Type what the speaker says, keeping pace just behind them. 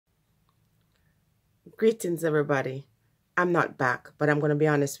Greetings, everybody. I'm not back, but I'm going to be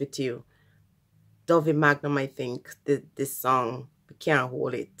honest with you. Dovey Magnum, I think, this song, we can't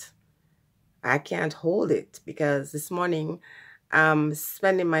hold it. I can't hold it because this morning I'm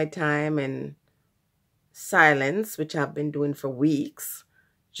spending my time in silence, which I've been doing for weeks,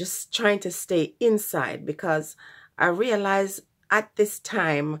 just trying to stay inside because I realize at this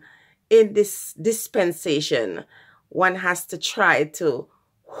time in this dispensation, one has to try to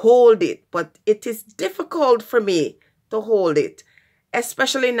hold it, but it is difficult for me to hold it,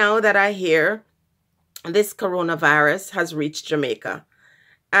 especially now that I hear this coronavirus has reached Jamaica.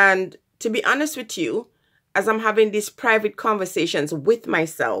 And to be honest with you, as I'm having these private conversations with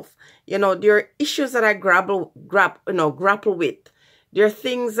myself, there are issues that I grapple with. There are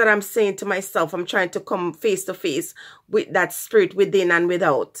things that I'm saying to myself. I'm trying to come face to face with that spirit within and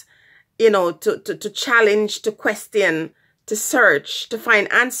without, to challenge, to question, to search, to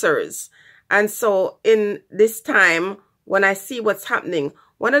find answers. And so in this time, when I see what's happening,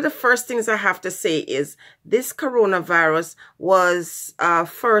 one of the first things I have to say is this coronavirus was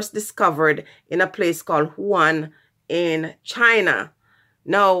first discovered in a place called Wuhan in China.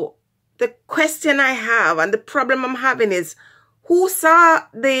 Now, the question I have and the problem I'm having is, who saw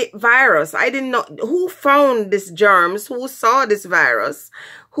the virus? I didn't know. Who found these germs? Who saw this virus?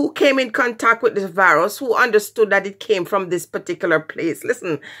 Who came in contact with this virus? Who understood that it came from this particular place?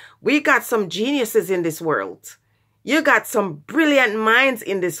 Listen, we got some geniuses in this world. You got some brilliant minds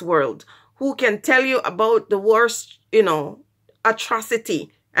in this world who can tell you about the worst,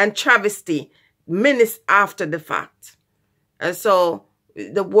 atrocity and travesty minutes after the fact. And so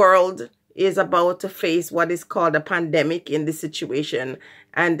the world is about to face what is called a pandemic in this situation.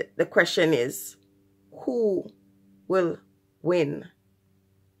 And the question is, who will win?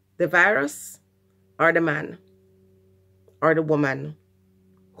 The virus or the man or the woman?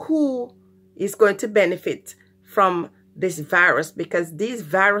 Who is going to benefit from this virus? Because these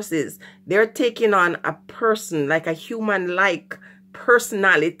viruses, they're taking on a person, like a human-like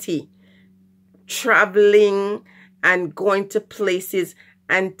personality, traveling and going to places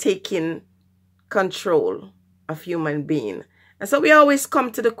and taking control of human being. And so we always come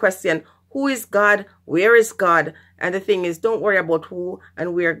to the question, who is God? Where is God? And the thing is, don't worry about who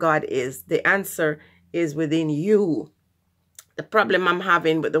and where God is. The answer is within you. The problem I'm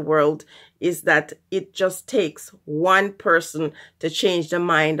having with the world is that it just takes one person to change the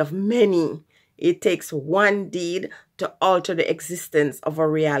mind of many. It takes one deed to alter the existence of a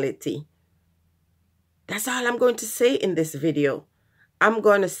reality. That's all I'm going to say in this video. I'm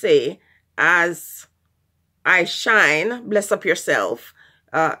going to say, as I Shine, bless up yourself,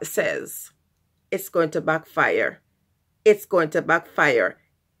 says, it's going to backfire. It's going to backfire.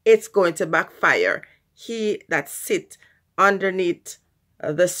 It's going to backfire. He that sit underneath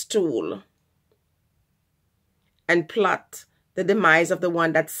the stool and plot the demise of the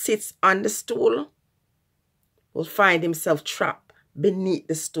one that sits on the stool will find himself trapped beneath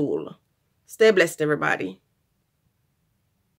the stool. Stay blessed, everybody.